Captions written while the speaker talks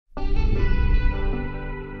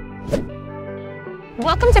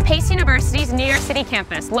Welcome to Pace University's New York City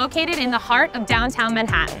campus, located in the heart of downtown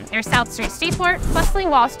Manhattan, near South Street Seaport, bustling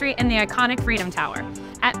Wall Street, and the iconic Freedom Tower.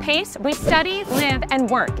 At Pace, we study, live, and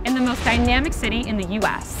work in the most dynamic city in the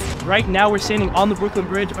U.S. Right now, we're standing on the Brooklyn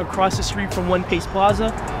Bridge across the street from One Pace Plaza.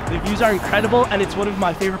 The views are incredible, and it's one of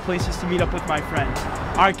my favorite places to meet up with my friends.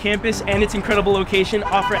 Our campus and its incredible location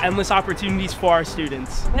offer endless opportunities for our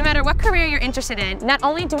students. No matter what career you're interested in, not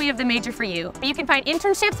only do we have the major for you, but you can find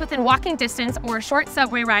internships within walking distance or a short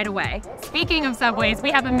subway ride away. Speaking of subways,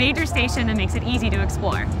 we have a major station that makes it easy to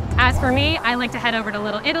explore. As for me, I like to head over to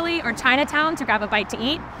Little Italy or Chinatown to grab a bite to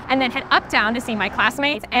eat, and then head uptown to see my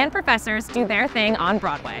classmates and professors do their thing on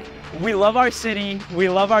Broadway. We love our city, we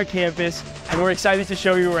love our campus, and we're excited to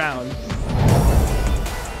show you around.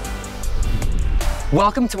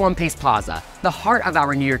 Welcome to One Pace Plaza, the heart of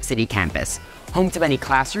our New York City campus, home to many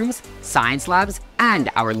classrooms, science labs, and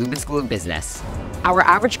our Lubin School of Business. Our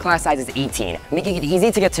average class size is 18, making it easy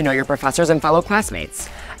to get to know your professors and fellow classmates.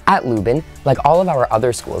 At Lubin, like all of our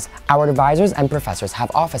other schools, our advisors and professors have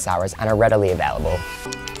office hours and are readily available.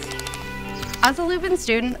 As a Lubin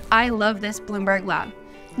student, I love this Bloomberg lab.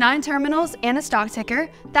 9 terminals and a stock ticker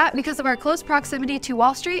that, because of our close proximity to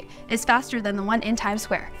Wall Street, is faster than the one in Times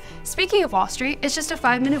Square. Speaking of Wall Street, it's just a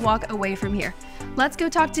 5-minute walk away from here. Let's go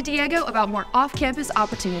talk to Diego about more off-campus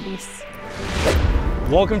opportunities.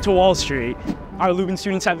 Welcome to Wall Street. Our Lubin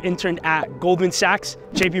students have interned at Goldman Sachs,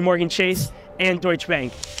 JP Morgan Chase, and Deutsche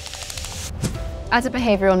Bank. As a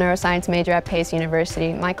behavioral neuroscience major at Pace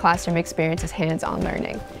University, my classroom experience is hands-on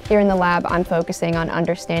learning. Here in the lab, I'm focusing on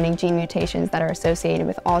understanding gene mutations that are associated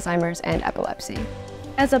with Alzheimer's and epilepsy.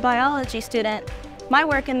 As a biology student, my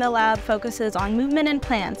work in the lab focuses on movement in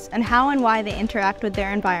plants and how and why they interact with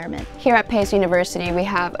their environment. Here at Pace University, we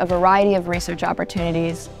have a variety of research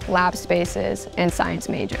opportunities, lab spaces, and science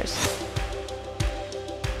majors.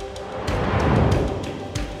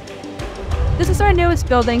 This is our newest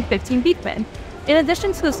building, 15 Beekman. In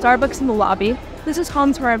addition to the Starbucks in the lobby, this is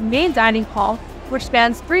home to our main dining hall, which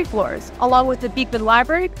spans 3 floors, along with the Beekman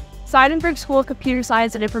Library, Seidenberg School of Computer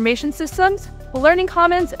Science and Information Systems, the Learning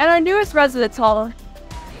Commons, and our newest residence hall.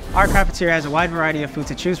 Our cafeteria has a wide variety of food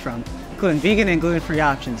to choose from, including vegan and gluten-free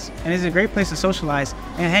options, and is a great place to socialize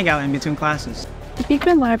and hang out in between classes. The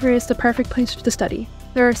Beekman Library is the perfect place to study.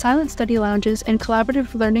 There are silent study lounges and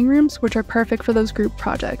collaborative learning rooms which are perfect for those group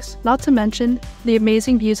projects, not to mention the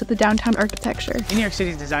amazing views of the downtown architecture. In New York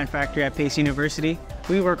City's Design Factory at Pace University,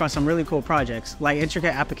 we work on some really cool projects, like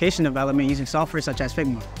intricate application development using software such as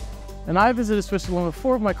Figma. And I visited Switzerland with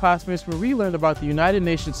 4 of my classmates where we learned about the United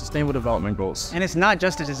Nations Sustainable Development Goals. And it's not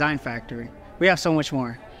just a design factory. We have so much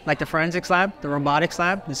more, like the forensics lab, the robotics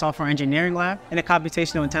lab, the software engineering lab, and the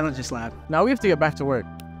computational intelligence lab. Now we have to get back to work.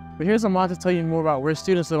 But here's Ahmad to tell you more about where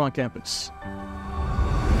students live on campus.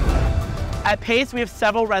 At Pace, we have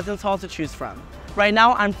several residence halls to choose from. Right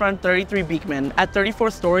now, I'm from 33 Beekman. At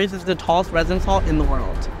 34 stories, this is the tallest residence hall in the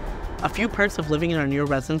world. A few perks of living in our newer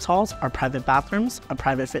residence halls are private bathrooms, a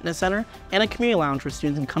private fitness center, and a community lounge where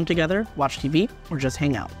students can come together, watch TV, or just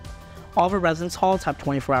hang out. All of our residence halls have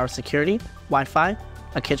 24-hour security, Wi-Fi,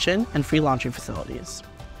 a kitchen, and free laundry facilities.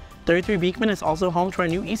 33 Beekman is also home to our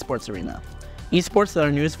new esports arena. Esports is our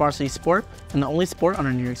newest varsity sport and the only sport on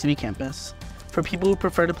our New York City campus. For people who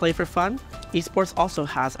prefer to play for fun, esports also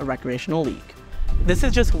has a recreational league. This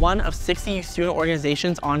is just one of 60 student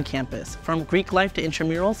organizations on campus. From Greek life to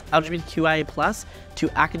intramurals, LGBTQIA+, to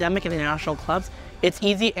academic and international clubs, it's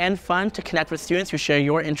easy and fun to connect with students who share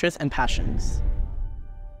your interests and passions.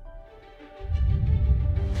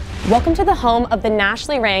 Welcome to the home of the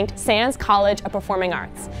nationally ranked Sands College of Performing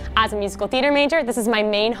Arts. As a musical theater major, this is my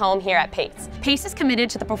main home here at Pace. Pace is committed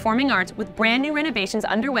to the performing arts with brand new renovations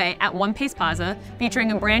underway at One Pace Plaza,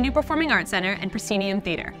 featuring a brand new performing arts center and proscenium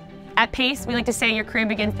theater. At Pace, we like to say your career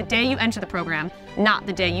begins the day you enter the program, not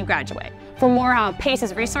the day you graduate. For more on how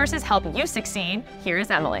Pace's resources help you succeed, here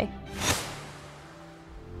is Emily.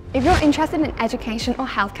 If you're interested in education or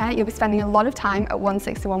healthcare, you'll be spending a lot of time at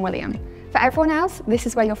 161 William. For everyone else, this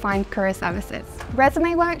is where you'll find career services.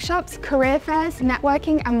 Resume workshops, career fairs,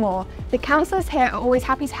 networking, and more. The counselors here are always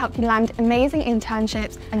happy to help you land amazing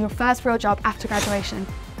internships and your first real job after graduation.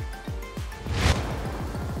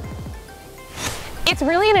 It's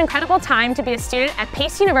really an incredible time to be a student at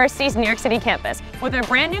Pace University's New York City campus. With their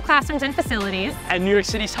brand new classrooms and facilities. At New York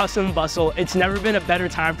City's hustle and bustle, it's never been a better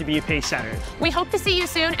time to be a Pace Center. We hope to see you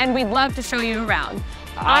soon, and we'd love to show you around.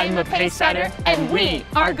 I'm a Pace Center, and we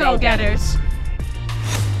are go-getters.